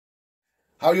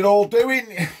How you all doing?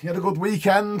 You had a good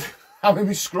weekend? Having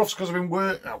me scruffs because I've been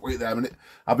working. Oh, wait there a minute.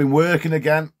 I've been working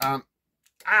again and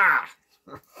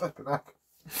flipping heck.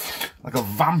 Like a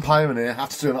vampire in here. I have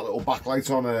to turn that little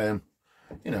backlight on,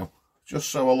 you know, just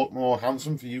so I look more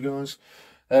handsome for you guys.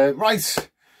 Right.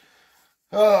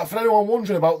 For anyone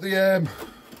wondering about the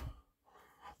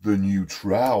new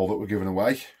trowel that we're giving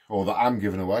away, or that I'm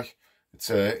giving away, it's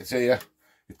here.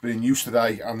 It's been in use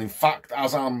today, and in fact,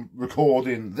 as I'm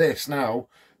recording this now,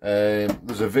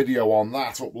 there's a video on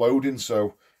that uploading,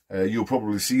 so you'll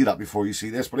probably see that before you see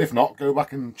this, but if not, go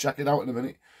back and check it out in a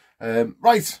minute.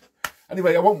 Right,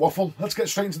 anyway, I won't waffle. Let's get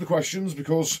straight into the questions,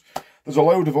 because there's a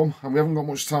load of them, and we haven't got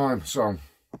much time. So,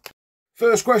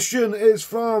 first question is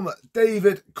from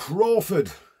David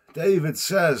Crawford. David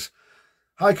says,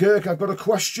 "Hi Kirk, I've got a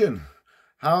question.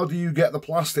 How do you get the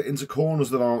plaster into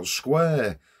corners that aren't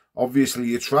square? Obviously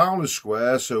your trowel is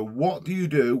square, so what do you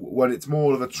do when it's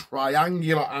more of a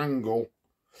triangular angle?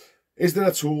 Is there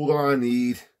a tool that I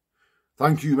need?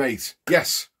 Thank you, mate."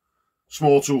 Yes,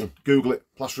 small tool. Google it.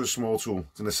 Plasterer's small tool.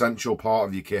 It's an essential part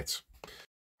of your kit.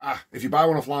 If you buy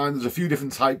one offline, there's a few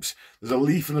different types. There's a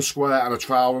leaf in a square and a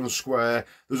trowel in a square.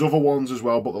 There's other ones as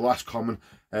well, but they're less common.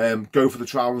 Go for the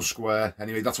trowel and square.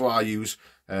 Anyway, that's what I use.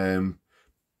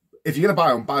 If you're going to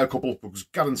buy them, buy a couple, because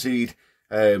guaranteed,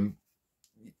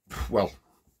 well,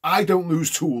 I don't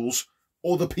lose tools.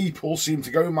 Other people seem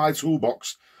to go in my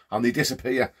toolbox and they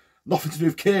disappear. Nothing to do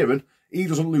with Kieran. He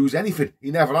doesn't lose anything.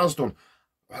 He never has done.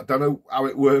 I don't know how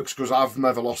it works, because I've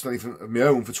never lost anything of my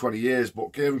own for 20 years,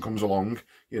 but Kieran comes along,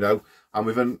 you know, and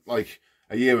within like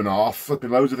a year and a half, flipping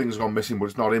loads of things have gone missing, but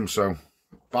it's not him, so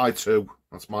buy two.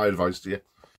 That's my advice to you.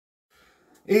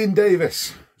 Ian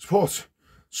Davis has put,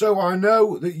 "So I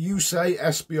know that you say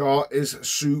SBR is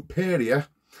superior,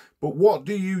 but what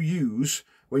do you use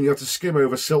when you have to skim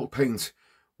over silk paint?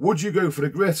 Would you go for the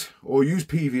grit or use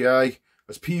PVA,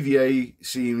 as PVA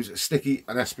seems sticky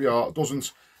and SBR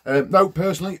doesn't?" No,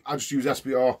 personally, I just use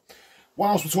SBR.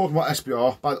 Whilst we're talking about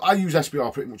SBR, but I use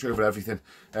SBR pretty much over everything,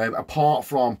 apart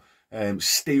from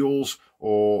steels,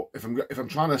 or if I'm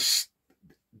trying to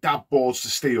dab boards to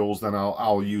steels, then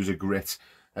I'll use a grit.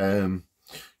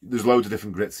 There's loads of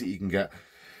different grits that you can get.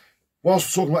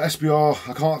 Whilst we're talking about SBR,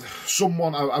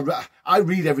 I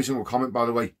read every single comment, by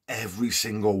the way, every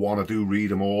single one. I do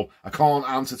read them all. I can't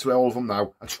answer to all of them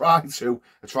now. I try to,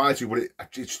 but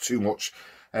it's too much.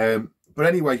 But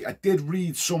anyway, I did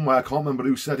read somewhere, I can't remember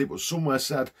who said it, but someone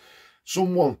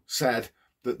said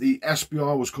that the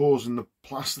SBR was causing the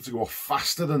plaster to go off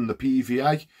faster than the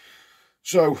PVA.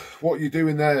 So what you're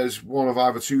doing there is one of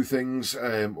either two things,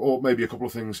 or maybe a couple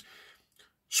of things.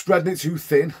 Spreading it too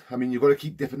thin. I mean, you've got to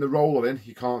keep dipping the roller in.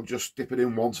 You can't just dip it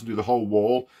in once and do the whole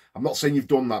wall. I'm not saying you've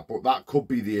done that, but that could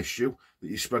be the issue, that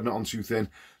you're spreading it on too thin.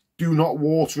 Do not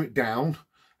water it down.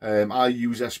 I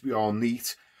use SBR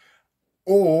neat.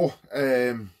 Or,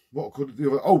 what could the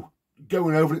other,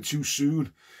 going over it too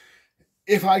soon.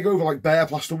 If I go over like bare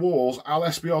plaster walls, I'll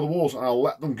SBR the walls and I'll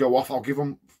let them go off. I'll give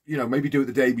them, you know, maybe do it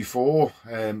the day before,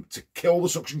 to kill the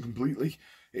suction completely.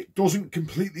 It doesn't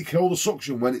completely kill the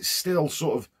suction when it's still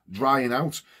sort of drying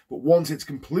out, but once it's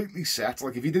completely set,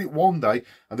 like if you did it one day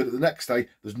and did it the next day,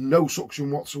 there's no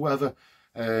suction whatsoever.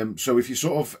 So if you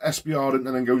sort of SBR it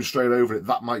and then going straight over it,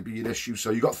 that might be an issue.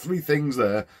 So you've got three things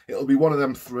there. It'll be one of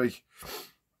them three.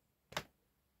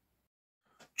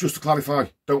 Just to clarify,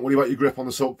 don't worry about your grip on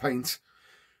the silk paint.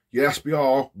 Your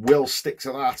SBR will stick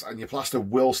to that, and your plaster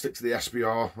will stick to the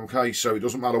SBR, okay? So it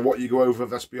doesn't matter what you go over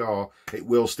with SBR, it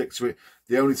will stick to it.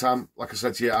 The only time, like I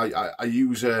said to you, I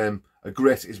use a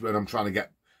grit is when I'm trying to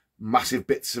get massive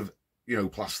bits of, you know,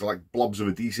 plaster, like blobs of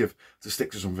adhesive to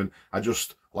stick to something. I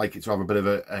just like it to have a bit of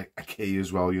a key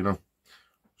as well, you know?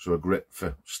 So a grit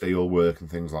for steel work and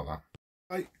things like that.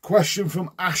 Right, question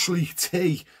from Ashley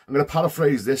T. I'm going to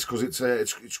paraphrase this because it's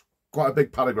quite a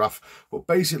big paragraph, but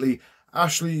basically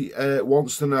Ashley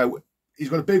wants to know, he's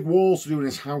got a big wall to do in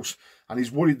his house, and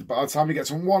he's worried that by the time he gets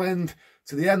from one end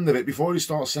to the end of it, before he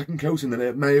starts second coating, then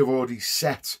it may have already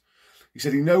set. He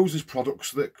said he knows there's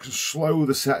products that can slow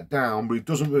the set down, but he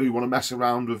doesn't really want to mess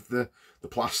around with the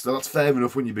plaster. That's fair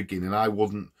enough when you're beginning. I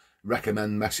wouldn't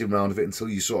recommend messing around with it until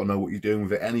you sort of know what you're doing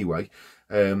with it anyway.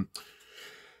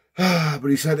 But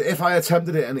he said, if I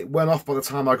attempted it and it went off by the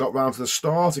time I got round to the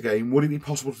start again, would it be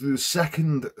possible to do the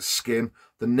second skim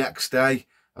the next day,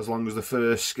 as long as the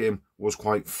first skim was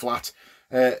quite flat?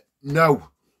 No.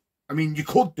 I mean, you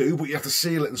could do, but you have to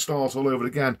seal it and start all over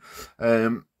again.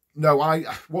 No,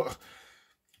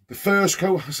 the first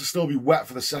coat has to still be wet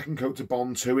for the second coat to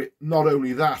bond to it. Not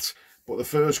only that, but the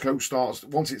first coat starts,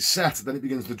 once it's set, then it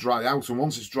begins to dry out. And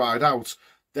once it's dried out,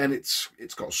 then it's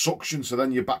got suction, so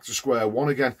then you're back to square one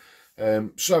again.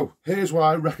 So here's what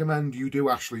I recommend you do,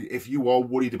 Ashley, if you are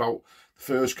worried about the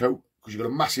first coat, because you've got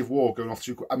a massive wall going off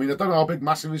I mean, I don't know how big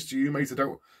massive is to you, mate.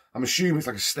 I'm assuming it's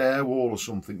like a stair wall or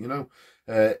something, you know.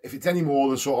 If it's any more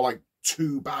than sort of like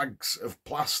 2 bags of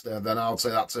plaster, then I'd say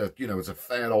that's a, you know, it's a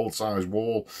fair old size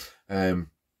wall. Anyway,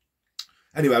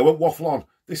 I won't waffle on.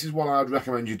 This is what I'd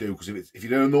recommend you do, because if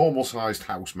you're in a normal sized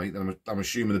house, mate, then I'm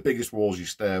assuming the biggest wall is your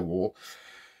stair wall.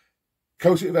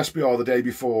 Coat it with SBR the day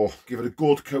before. Give it a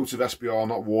good coat of SBR,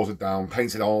 not watered down.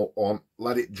 Paint it all on.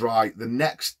 Let it dry. The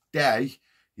next day,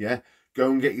 yeah, go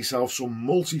and get yourself some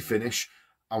multi-finish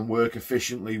and work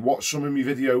efficiently. Watch some of my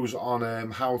videos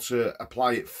on how to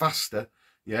apply it faster.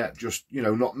 Yeah, just, you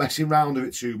know, not messing around with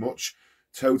it too much.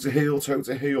 Toe to heel,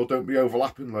 don't be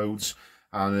overlapping loads,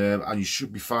 and you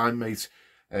should be fine, mate.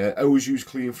 Always use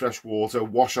clean, fresh water.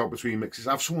 Wash out between mixes.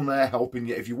 Have someone there helping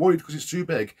you. If you're worried because it's too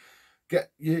big,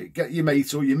 get your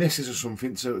mate or your missus or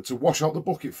something to wash out the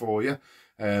bucket for you,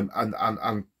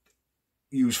 and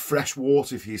use fresh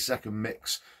water for your second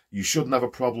mix. You shouldn't have a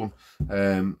problem.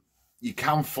 You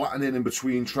can flatten in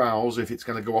between trowels if it's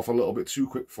going to go off a little bit too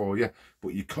quick for you, but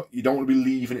you don't want to be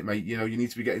leaving it, mate. You know, you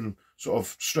need to be getting sort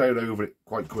of straight over it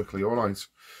quite quickly. All right,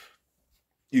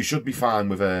 you should be fine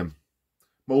with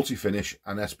multi-finish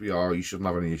and SBR. You shouldn't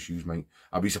have any issues, mate.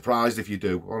 I'd be surprised if you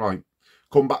do. All right,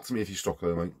 come back to me if you're stuck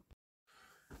there, mate.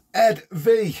 Ed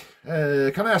V,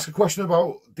 can I ask a question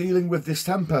about dealing with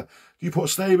distemper? Do you put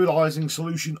a stabilising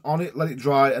solution on it, let it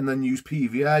dry, and then use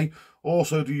PVA?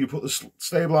 Also, do you put the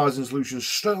stabilising solution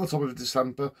straight on the top of the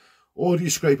distemper, or do you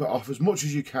scrape it off as much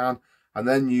as you can and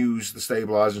then use the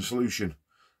stabilising solution?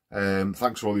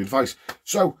 Thanks for all the advice.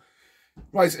 So,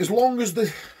 right, as long as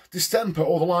the distemper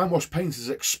or the lime wash paint is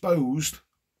exposed,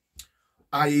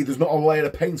 i.e. there's not a layer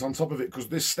of paint on top of it, because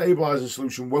this stabilising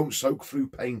solution won't soak through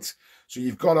paint. So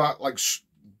you've got to like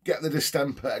get the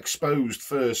distemper exposed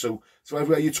first. So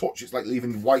everywhere you touch, it's like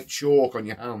leaving white chalk on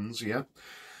your hands, yeah?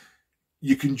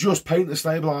 You can just paint the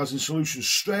stabilising solution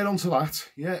straight onto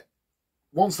that, yeah?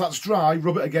 Once that's dry,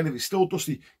 rub it again. If it's still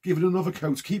dusty, give it another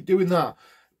coat. Keep doing that.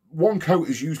 1 coat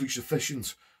is usually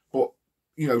sufficient, but,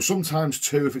 you know, sometimes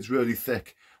 2 if it's really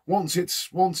thick. Once it's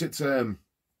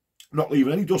not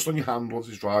leaving any dust on your hand once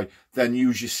it's dry, then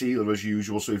use your sealer as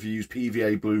usual. So if you use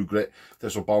PVA Blue Grit,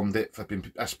 this will bond it, flipping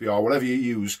SBR, whatever you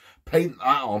use, paint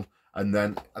that on, and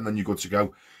then you're good to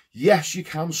go. Yes, you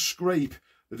can scrape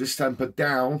the distemper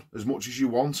down as much as you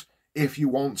want, if you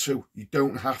want to. You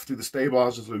don't have to. The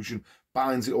stabilising solution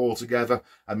binds it all together.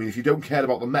 I mean, if you don't care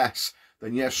about the mess,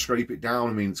 then yes, scrape it down.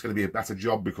 I mean, it's going to be a better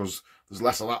job because there's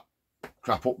less of that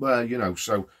crap up there, you know.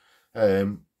 So,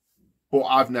 but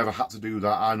I've never had to do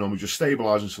that. I normally just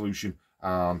stabilising solution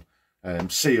and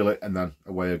seal it, and then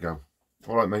away I go.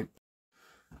 All right, mate.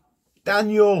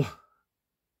 Daniel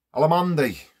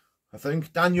Alamandi, I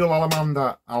think. Daniel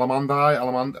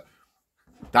Alamandi.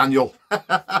 Daniel.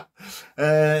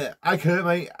 Hi, Kurt,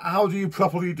 mate. How do you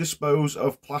properly dispose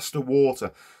of plaster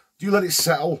water? Do you let it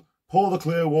settle, pour the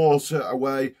clear water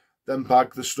away, then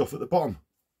bag the stuff at the bottom?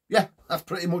 Yeah, that's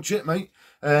pretty much it, mate.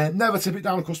 Never tip it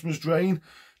down a customer's drain.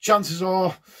 Chances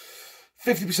are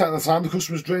 50% of the time the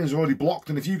customer's drain is already blocked,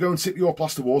 and if you go and tip your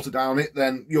plaster water down it,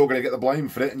 then you're going to get the blame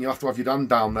for it, and you'll have to have your hand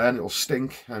down there and it'll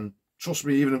stink. And trust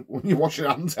me, even when you wash your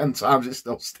hand 10 times, it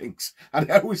still stinks. And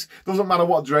it always, doesn't matter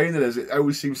what drain it is, it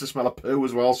always seems to smell of poo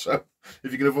as well. So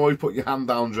if you can avoid putting your hand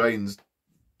down drains,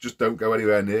 just don't go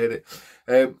anywhere near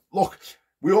it. Look,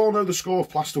 we all know the score of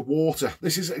plaster water.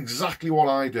 This is exactly what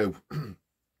I do.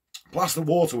 Plaster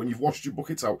water, when you've washed your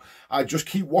buckets out, I just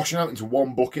keep washing out into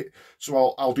 1 bucket.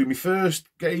 So I'll do my first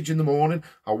gauge in the morning,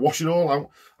 I'll wash it all out,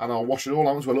 and I'll wash it all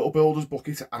out into a little builder's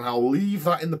bucket, and I'll leave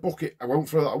that in the bucket. I won't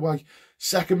throw that away.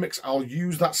 Second mix, I'll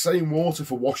use that same water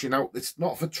for washing out. It's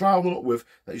not for troweling up with,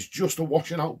 that is just a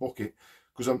washing out bucket,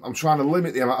 because I'm trying to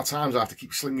limit the amount of times I have to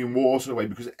keep slinging water away,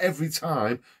 because every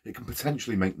time it can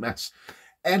potentially make mess.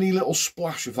 Any little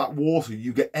splash of that water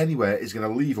you get anywhere is going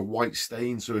to leave a white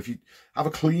stain. So if you have a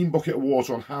clean bucket of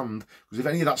water on hand, because if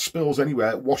any of that spills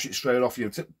anywhere, wash it straight off. You know,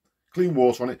 tip clean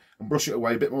water on it and brush it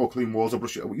away. A bit more clean water,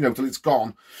 brush it away, you know, till it's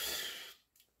gone.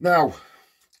 Now,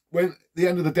 when the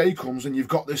end of the day comes and you've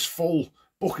got this full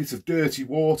bucket of dirty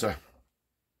water,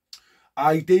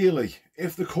 ideally,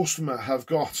 if the customer have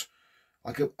got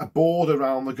like a border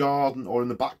around the garden or in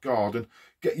the back garden,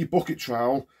 get your bucket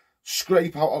trowel,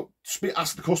 scrape out,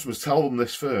 ask the customers, tell them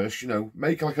this first, you know,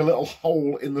 make like a little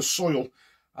hole in the soil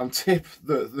and tip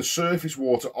the surface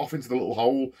water off into the little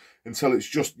hole until it's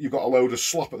just, you've got a load of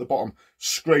slop at the bottom.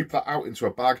 Scrape that out into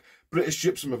a bag, British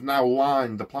Gypsum have now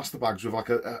lined the plaster bags with like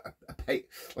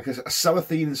a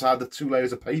cellophane inside the 2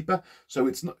 layers of paper, so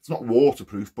it's not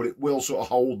waterproof, but it will sort of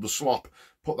hold the slop.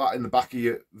 Put that in the back of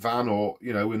your van, or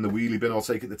you know, in the wheelie bin, or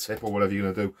take it to tip, or whatever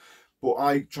you're gonna do. But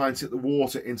I try and tip the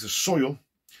water into soil.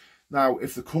 Now,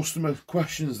 if the customer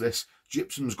questions this,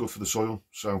 gypsum's good for the soil,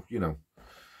 so you know.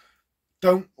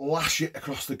 Don't lash it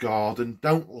across the garden.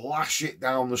 Don't lash it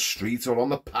down the street or on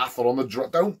the path or on the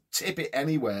drive. Don't tip it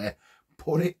anywhere.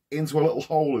 Put it into a little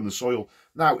hole in the soil.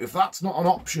 Now, if that's not an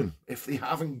option, if they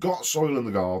haven't got soil in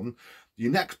the garden,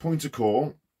 your next point of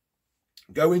call,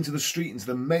 go into the street, into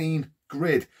the main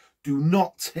grid. Do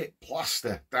not tip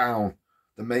plaster down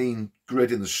the main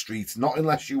grid in the street. Not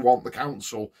unless you want the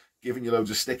council giving you loads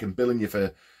of stick and billing you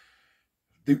for...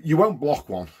 You won't block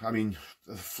one. I mean,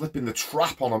 flipping the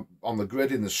trap on the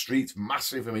grid in the street's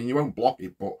massive. I mean, you won't block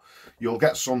it, but you'll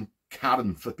get some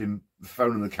Karen flipping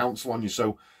phoning the council on you.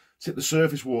 So tip the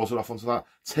surface water off onto that.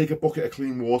 Take a bucket of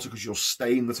clean water, because you'll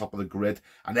stain the top of the grid,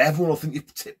 and everyone will think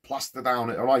you've tipped plaster down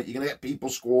it. All right, you're gonna get people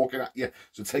squawking at you.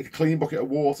 So take a clean bucket of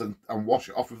water and wash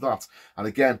it off with that. And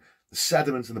again, the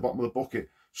sediment in the bottom of the bucket,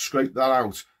 scrape that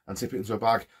out and tip it into a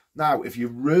bag. Now, if you're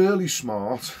really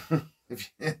smart.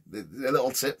 A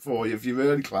little tip for you, if you're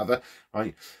really clever,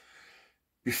 right,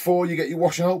 before you get your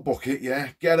washing out bucket, yeah,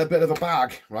 get a bit of a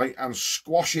bag, right, and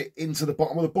squash it into the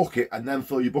bottom of the bucket, and then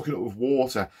fill your bucket up with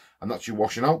water, and that's your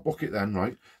washing out bucket then,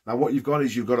 right. Now what you've got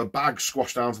is you've got a bag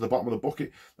squashed down to the bottom of the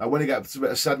bucket. Now when you get a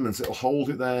bit of sediment, it'll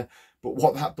hold it there, but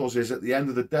what that does is, at the end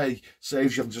of the day,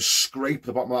 saves you having to scrape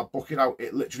the bottom of that bucket out.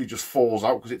 It literally just falls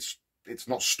out, because it's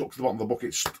not stuck to the bottom of the bucket,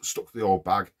 it's stuck to the old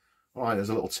bag. All right, there's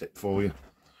a little tip for you.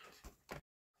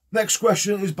 Next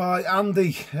question is by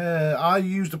Andy. I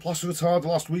used a plaster retard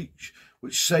last week,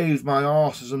 which saved my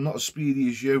arse, as I'm not as speedy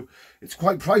as you. It's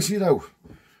quite pricey though.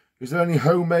 Is there any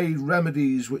homemade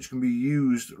remedies which can be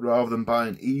used rather than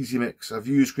buying Easy Mix? I've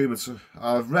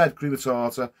read cream of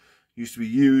tartar used to be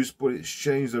used, but it's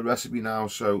changed the recipe now,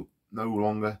 so no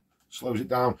longer. Slows it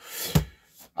down.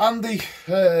 Andy,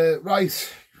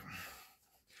 right.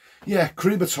 Yeah,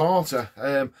 cream of tartar.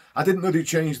 I didn't know they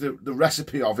changed the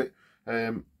recipe of it.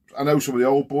 I know some of the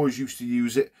old boys used to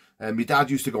use it, and my dad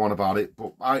used to go on about it,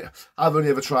 but I've only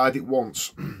ever tried it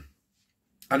once,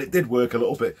 and it did work a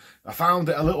little bit. I found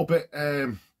it a little bit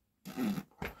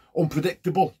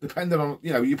unpredictable, depending on,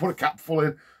 you know, you put a capful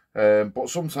in, but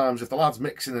sometimes if the lad's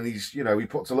mixing and he's, you know, he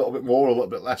puts a little bit more or a little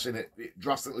bit less in it, it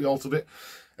drastically altered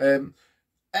it.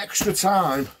 Extra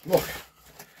time, look,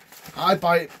 I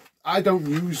buy it, I don't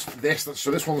use this,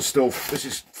 so this one's still, this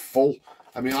is full.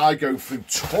 I mean, I go through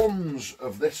tons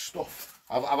of this stuff.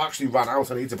 I've actually ran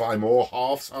out. I need to buy more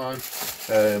half time.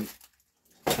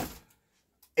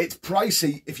 It's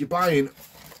pricey if you're buying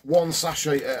one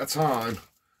sachet at a time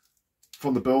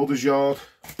from the builder's yard.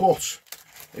 But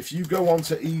if you go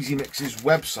onto Easy Mix's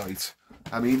website,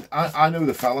 I mean, I know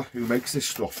the fella who makes this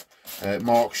stuff,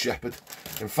 Mark Shepherd.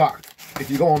 In fact, if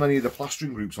you go on any of the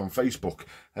plastering groups on Facebook,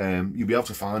 you'll be able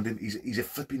to find him. He's a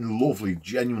flipping lovely,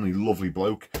 genuinely lovely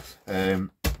bloke. I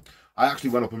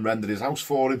actually went up and rendered his house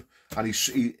for him, and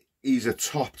he's a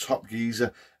top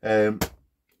geezer.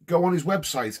 Go on his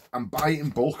website and buy it in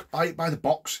bulk. Buy it by the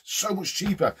box. So much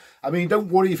cheaper. I mean, don't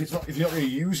worry if you're not going to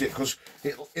use it, because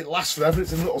it lasts forever.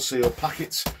 It's in little sealed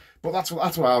packets. But that's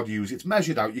what I'd use. It's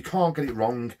measured out. You can't get it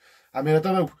wrong. I mean, I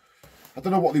don't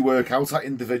know what they work out at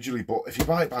individually, but if you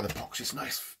buy it by the box, it's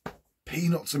nice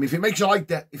peanuts. I mean, if it makes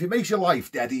your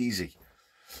life dead easy.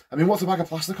 I mean, what's a bag of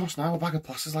plaster cost now? A bag of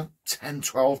plaster's like 10,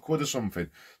 12 quid or something.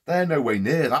 They're no way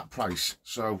near that price.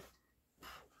 So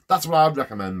that's what I'd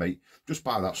recommend, mate. Just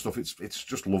buy that stuff. It's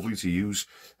just lovely to use.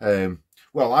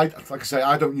 Well, like I say,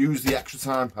 I don't use the extra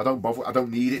time. I don't bother. I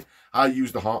don't need it. I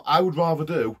use the heart. I would rather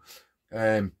do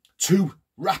 2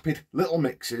 rapid little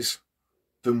mixes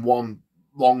than one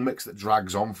long mix that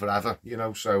drags on forever, you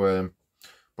know. So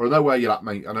but I know where you're at,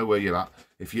 mate. I know where you're at.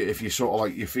 If you sort of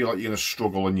like, you feel like you're gonna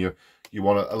struggle and you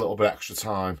want a little bit extra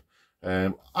time,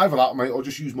 either that, mate, or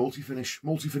just use multi-finish.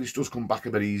 Multi-finish does come back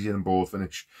a bit easier than board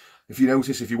finish. If you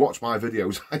notice, if you watch my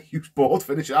videos, I use board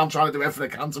finish. I'm trying to do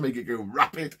everything I can to make it go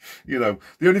rapid, you know.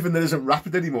 The only thing that isn't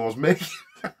rapid anymore is me.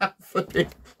 Flipping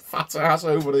fat ass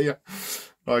over here.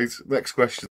 Right, next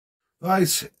question.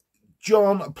 Right,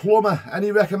 John Plumber,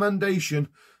 any recommendation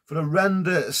for a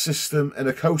render system in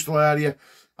a coastal area?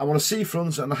 I want a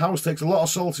seafront and the house takes a lot of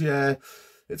salty air.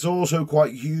 It's also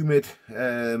quite humid,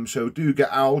 so do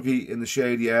get algae in the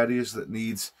shady areas that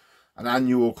needs an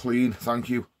annual clean. Thank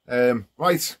you.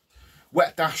 Right,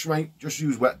 wet dash, mate. Just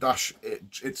use wet dash.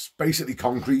 It's basically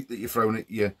concrete that you're throwing at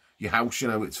your house. You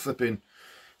know, it's flipping.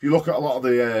 If you look at a lot of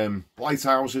the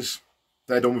lighthouses,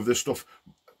 they're done with this stuff.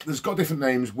 there's got different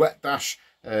names. Wet dash,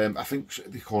 I think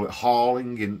they call it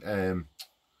Harling in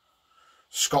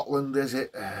Scotland, is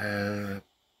it?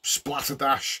 Splatter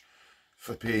dash,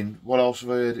 flipping, what else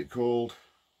have I heard it called?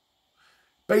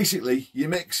 Basically, you're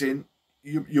mixing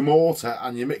your mortar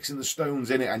and you're mixing the stones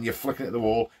in it and you're flicking it at the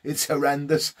wall. It's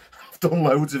horrendous. I've done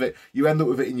loads of it. You end up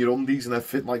with it in your undies and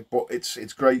everything, like, but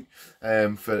it's great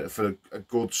for a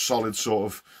good solid sort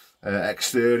of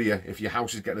exterior if your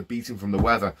house is getting a beating from the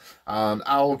weather. And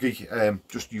algae,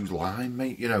 just use lime,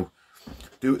 mate. You know,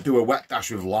 do a wet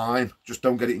dash with lime. Just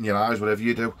don't get it in your eyes, whatever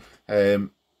you do.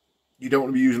 You don't want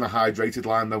to be using a hydrated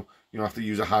lime though. You don't have to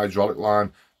use a hydraulic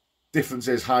lime. Difference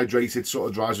is hydrated sort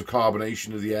of drives with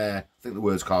carbonation of the air. I think the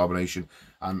word's carbonation.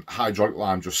 And hydraulic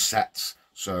lime just sets.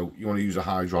 So you want to use a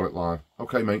hydraulic lime.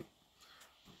 Okay, mate.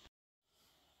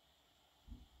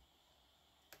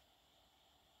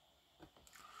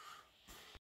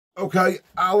 Okay,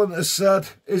 Alan has said,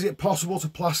 is it possible to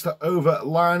plaster over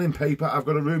lining paper? I've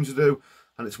got a room to do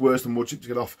and it's worse than wood chip to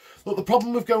get off. Look, the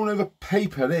problem with going over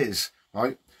paper is,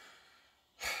 right,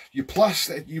 your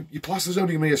plaster's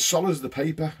only going to be as solid as the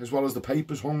paper, as well as the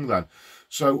paper's hung then.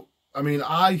 So, I mean,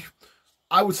 I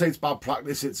would say it's bad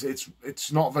practice.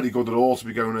 It's not very good at all to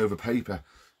be going over paper.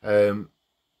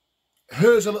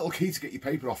 Here's a little key to get your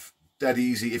paper off dead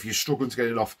easy if you're struggling to get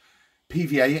it off.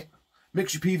 PVA it.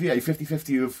 Mix your PVA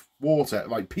 50-50 of water,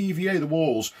 like PVA the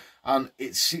walls, and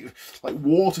it's like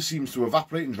water seems to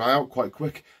evaporate and dry out quite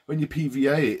quick. When you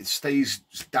PVA it stays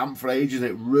damp for ages and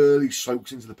it really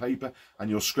soaks into the paper and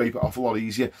you'll scrape it off a lot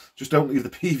easier. Just don't leave the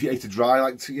PVA to dry,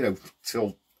 like, you know,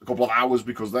 till a couple of hours,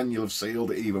 because then you'll have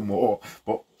sealed it even more.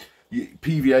 But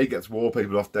PVA gets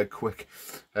wallpaper off dead quick.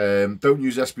 Don't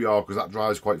use SBR because that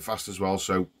dries quite fast as well.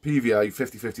 So PVA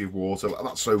 50-50 of water, let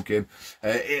that soak in.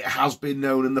 It has been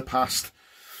known in the past,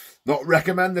 not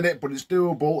recommending it, but it's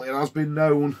doable. It has been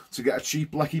known to get a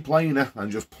cheap lecky planer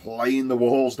and just plane the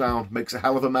walls down. Makes a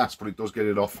hell of a mess, but it does get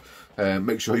it off.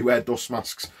 Make sure you wear dust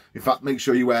masks. In fact, make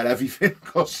sure you wear everything,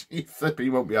 because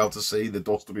you won't be able to see. The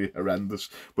dust will be horrendous.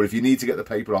 But if you need to get the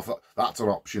paper off, that's an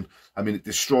option. I mean, it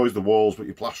destroys the walls, but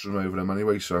you're plastering over them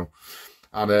anyway. So,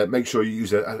 and make sure you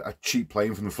use a cheap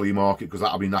plane from the flea market, because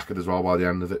that'll be knackered as well by the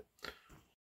end of it.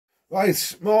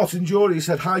 Right, Martin Jory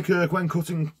said, hi Kirk, when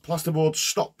cutting plasterboard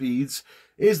stop beads,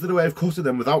 is there a way of cutting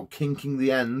them without kinking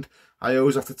the end? I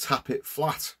always have to tap it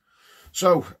flat.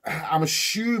 So, I'm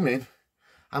assuming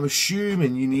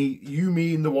you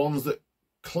mean the ones that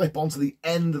clip onto the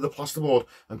end of the plasterboard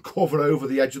and cover over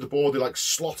the edge of the board. They like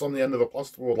slot on the end of a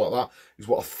plasterboard like that, is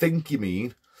what I think you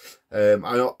mean. And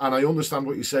I understand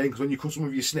what you're saying, because when you cut them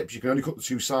with your snips, you can only cut the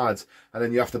two sides, and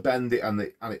then you have to bend it and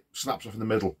it snaps off in the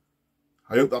middle.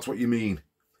 I hope that's what you mean.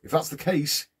 If that's the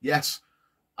case, yes,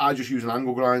 I just use an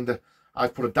angle grinder.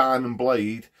 I've put a diamond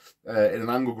blade in an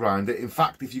angle grinder. In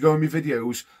fact, if you go in my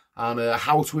videos on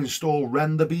how to install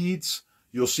render beads,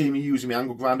 you'll see me using my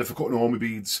angle grinder for cutting all my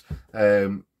beads.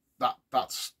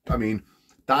 That's, I mean,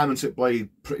 diamond tip blade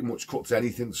pretty much cuts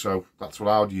anything, so that's what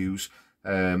I would use.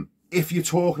 If you're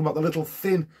talking about the little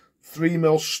thin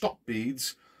 3mm stop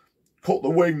beads, cut the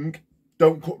wing.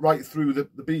 Don't cut right through the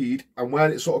bead, and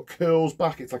when it sort of curls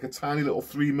back, it's like a tiny little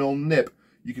 3mm nib.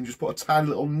 You can just put a tiny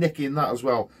little nick in that as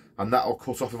well, and that'll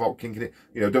cut off without kinking it.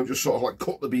 You know, don't just sort of like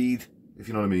cut the bead, if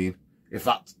you know what I mean. If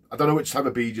that, I don't know which type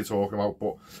of bead you're talking about,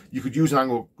 but you could use an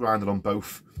angle grinder on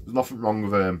both. There's nothing wrong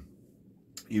with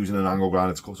using an angle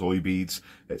grinder to cut all your beads.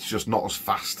 It's just not as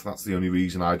fast. That's the only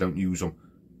reason I don't use them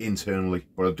internally,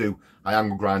 but I do. I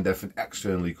angle grind everything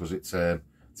externally because it's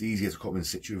easier to cut them in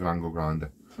situ with an angle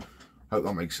grinder. Hope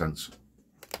that makes sense.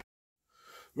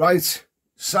 Right,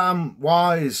 Sam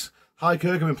Wise. Hi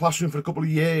Kirk, I've been plastering for a couple of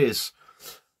years.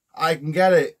 I can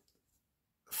get it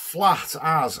flat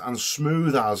as and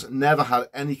smooth as, never had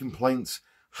any complaints.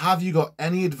 Have you got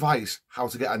any advice how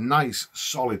to get a nice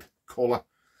solid colour?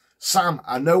 Sam,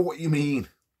 I know what you mean.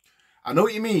 I know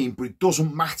what you mean, but it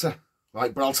doesn't matter.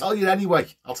 Right, but I'll tell you anyway.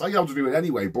 I'll tell you how to do it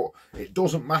anyway, but it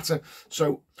doesn't matter.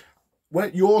 So,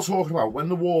 when you're talking about when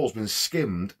the wall's been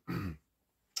skimmed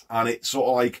and it's sort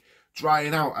of like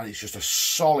drying out and it's just a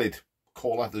solid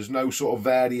colour, there's no sort of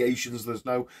variations, there's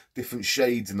no different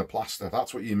shades in the plaster.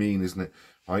 That's what you mean, isn't it?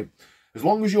 Right? As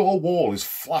long as your wall is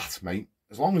flat, mate,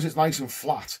 as long as it's nice and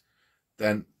flat,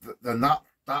 then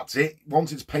that's it.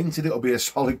 Once it's painted, it'll be a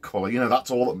solid colour. You know,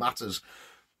 that's all that matters.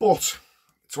 But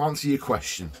to answer your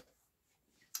question,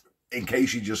 in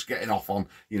case you're just getting off on,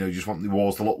 you know, just want the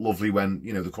walls to look lovely when,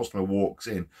 you know, the customer walks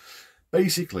in.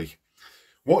 Basically,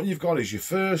 what you've got is your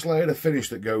first layer of finish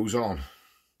that goes on.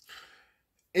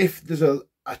 If there's a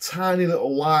tiny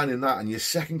little line in that and your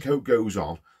second coat goes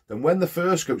on, then when the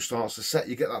first coat starts to set,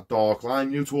 you get that dark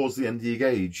line, towards the end of your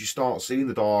gauge, you start seeing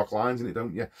the dark lines in it,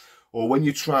 don't you? Or when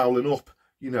you're troweling up,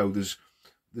 there's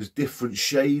different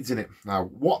shades in it. Now,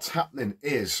 what's happening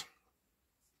is,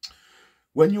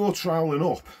 when you're troweling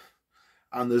up,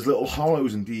 and there's little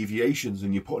hollows and deviations,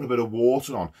 and you're putting a bit of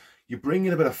water on, you're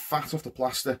bringing a bit of fat off the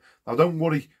plaster. Now, don't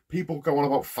worry, people go on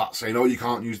about fat, saying, oh, you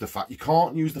can't use the fat. You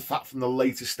can't use the fat from the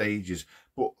later stages,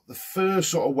 but the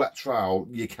first sort of wet trowel,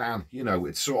 you can.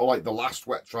 It's sort of like the last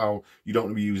wet trowel, you don't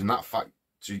want to be using that fat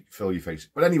to fill your face.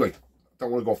 But anyway,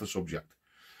 don't want to go off the subject.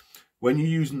 When you're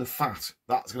using the fat,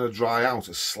 that's going to dry out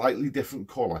a slightly different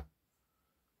colour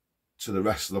to the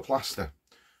rest of the plaster.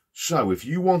 So if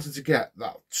you wanted to get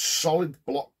that solid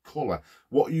block colour,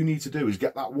 what you need to do is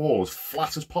get that wall as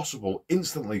flat as possible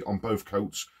instantly on both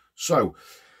coats. So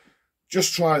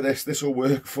just try this. This will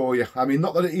work for you. I mean,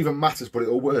 not that it even matters, but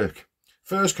it'll work.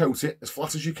 First coat it as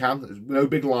flat as you can. There's no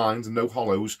big lines and no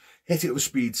hollows. Hit it with a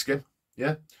speed skim.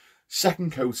 Yeah.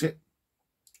 Second coat it.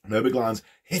 No big lines.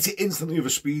 Hit it instantly with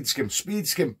a speed skim. Speed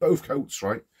skim both coats,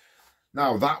 right?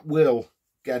 Now that will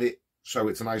get it so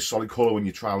it's a nice solid colour when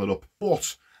you trowel it up.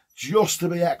 But just to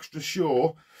be extra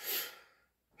sure,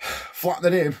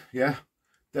 flatten it in, yeah,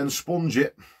 then sponge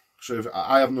it. So if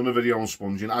I haven't done a video on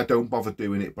sponging, I don't bother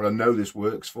doing it, but I know this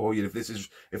works for you. If this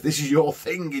is your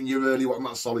thing and you really want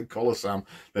that solid colour, Sam,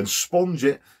 then sponge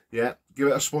it, yeah, give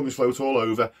it a sponge float all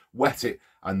over, wet it,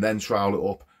 and then trowel it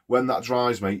up. When that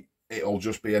dries, mate, it'll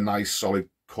just be a nice solid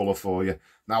colour for you.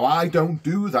 Now, I don't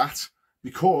do that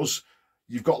because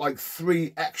you've got like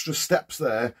 3 extra steps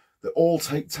there that all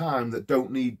take time, that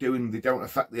don't need doing, they don't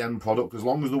affect the end product. As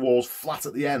long as the wall's flat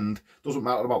at the end, doesn't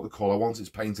matter about the colour. Once it's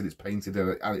painted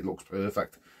and it looks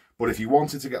perfect. But if you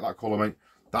wanted to get that colour, mate,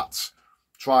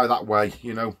 try that way,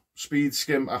 Speed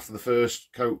skim after the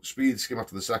first coat, speed skim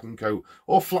after the second coat,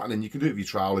 or flattening. You can do it with your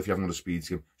trowel if you haven't got a speed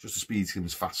skim. Just a speed skim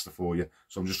is faster for you.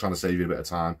 So I'm just trying to save you a bit of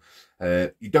time.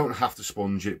 You don't have to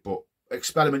sponge it, but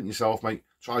experiment yourself, mate.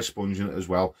 Try sponging it as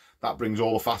well. That brings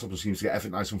all the fat up and seems to get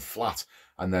everything nice and flat.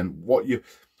 And then what you're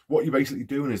basically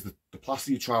doing is the plaster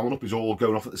you're troweling up is all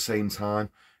going off at the same time.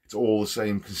 It's all the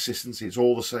same consistency. It's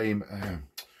all the same.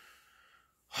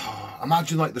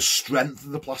 Imagine like the strength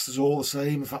of the plaster's all the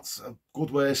same, if that's a good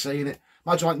way of saying it.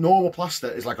 Imagine like normal plaster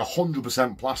is like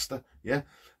 100% plaster, yeah?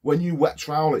 When you wet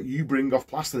trowel it, you bring off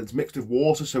plaster that's mixed with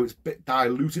water, so it's a bit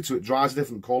diluted, so it dries a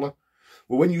different colour.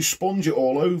 Well, when you sponge it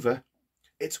all over,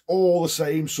 it's all the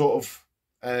same sort of,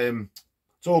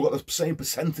 it's all got the same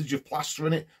percentage of plaster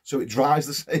in it, so it dries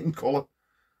the same colour.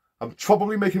 I'm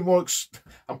probably making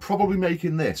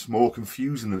this more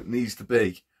confusing than it needs to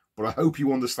be, but I hope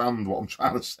you understand what I'm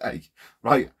trying to say.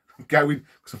 Right, I'm going,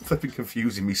 because I'm flipping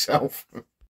confusing myself.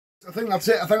 I think that's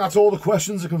it. I think that's all the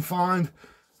questions I can find.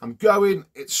 I'm going,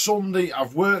 it's Sunday,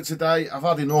 I've worked today, I've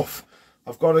had enough.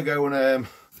 I've got to go and,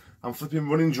 I'm flipping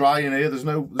running dry in here. There's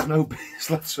no beers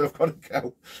left, so I've got to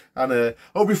go. And,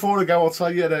 before I go, I'll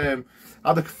tell you, I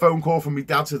had a phone call from my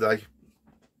dad today.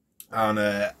 And,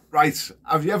 right,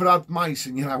 have you ever had mice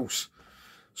in your house?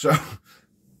 So,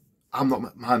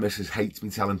 my missus hates me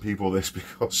telling people this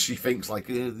because she thinks like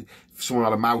if someone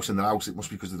had a mouse in their house, it must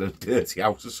be because of their dirty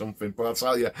house or something. But I'll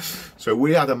tell you, so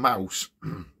we had a mouse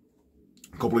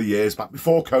a couple of years back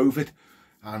before COVID,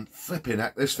 and flipping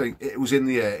heck, this thing, it was in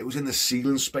the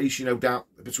ceiling space, down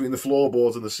between the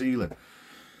floorboards and the ceiling.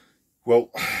 Well,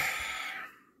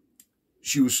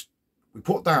 we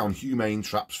put down humane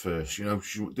traps first, she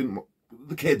didn't.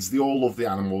 The kids, they all love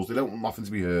the animals. They don't want nothing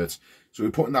to be hurt. So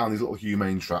we're putting down these little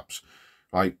humane traps,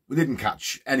 right? We didn't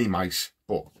catch any mice,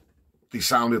 but they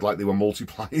sounded like they were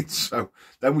multiplied. So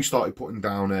then we started putting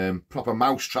down proper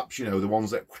mouse traps, the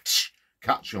ones that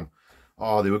catch them.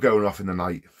 Oh, they were going off in the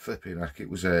night. Flipping heck, it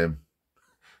wasn't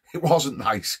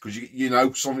nice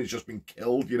because something's just been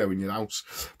killed, in your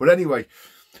house. But anyway,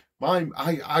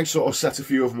 I sort of set a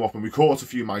few of them up and we caught a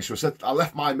few mice. So I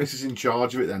left my missus in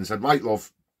charge of it then and said, right,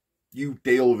 love, you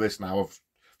deal with this now. I've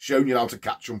shown you how to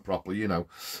catch them properly,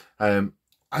 And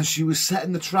she was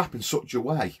setting the trap in such a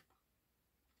way.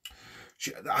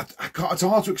 I can't, it's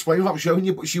hard to explain without showing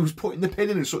you, but she was putting the pin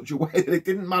in such a way that it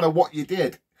didn't matter what you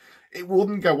did, it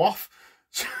wouldn't go off.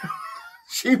 So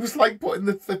she was like putting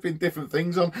the flipping different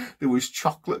things on. There was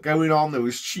chocolate going on, there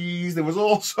was cheese, there was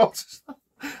all sorts of stuff.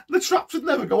 The traps would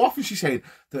never go off, and she's saying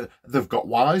that they've got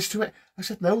wires to it. I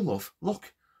said, no, love,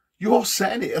 look, you're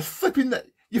setting it, flipping that.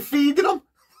 You're feeding them.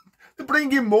 They're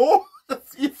bringing more.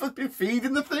 You're flipping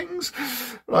feeding the things.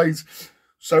 Right.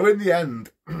 So in the end,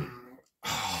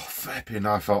 flipping,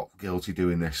 I felt guilty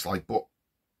doing this. But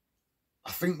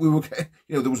I think we were getting,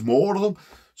 there was more of them.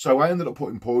 So I ended up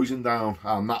putting poison down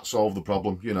and that solved the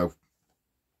problem,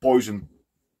 Poison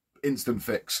instant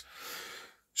fix.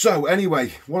 So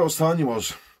anyway, what I was telling you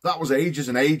was, that was ages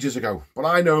and ages ago. But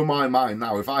I know in my mind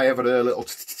now, if I ever hear a little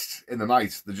in the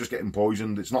night, they're just getting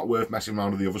poisoned. It's not worth messing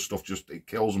around with the other stuff. Just, it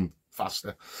kills them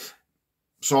faster.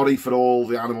 Sorry for all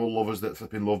the animal lovers that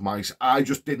flipping love mice. I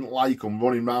just didn't like them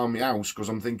running around my house because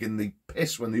I'm thinking they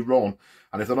piss when they run.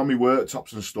 And if they're on my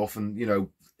worktops and stuff and, you know,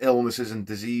 illnesses and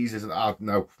diseases, and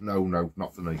no,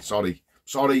 not for me.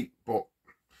 Sorry, but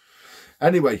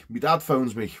anyway, my dad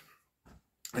phones me.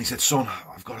 And he said, son,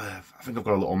 I think I've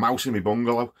got a little mouse in my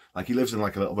bungalow. Like, he lives in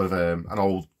like a little bit of an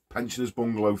old pensioner's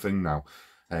bungalow thing now.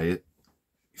 I've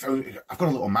got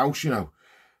a little mouse, you know.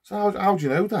 So how do you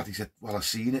know that? He said, well, I've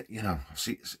seen it, you know. I've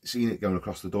seen it going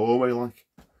across the doorway, like.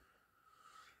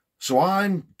 So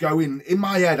I'm going, in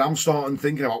my head, I'm starting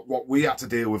thinking about what we had to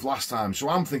deal with last time. So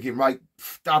I'm thinking, right,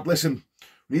 Dad, listen,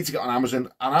 we need to get on Amazon.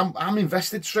 And I'm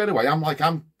invested straight away. I'm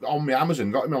on my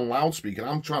Amazon, got him on loudspeaker.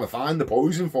 I'm trying to find the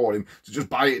poison for him to just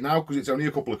buy it now because it's only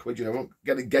a couple of quid, you know.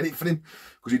 Get it for him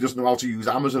because he doesn't know how to use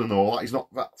Amazon and all that. He's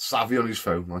not that savvy on his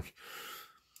phone, like.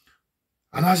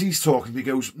 And as he's talking, he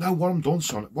goes, no, what I'm done,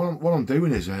 son, what I'm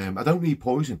doing is, I don't need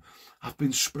poison. I've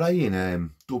been spraying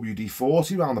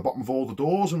WD-40 around the bottom of all the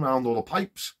doors and around all the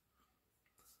pipes.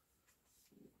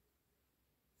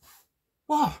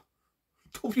 What?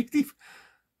 WD?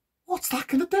 What's that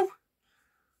going to do?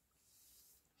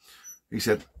 He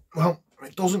said, well,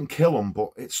 it doesn't kill them,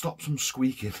 but it stops them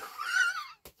squeaking.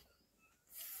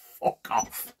 Fuck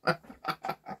off.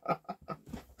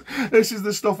 This is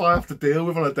the stuff I have to deal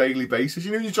with on a daily basis.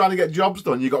 You know, you're trying to get jobs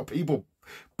done, you've got people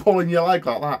pulling your leg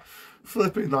like that.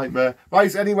 Flipping nightmare.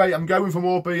 Right, anyway, I'm going for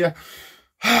more beer.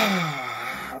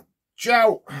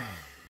 Ciao.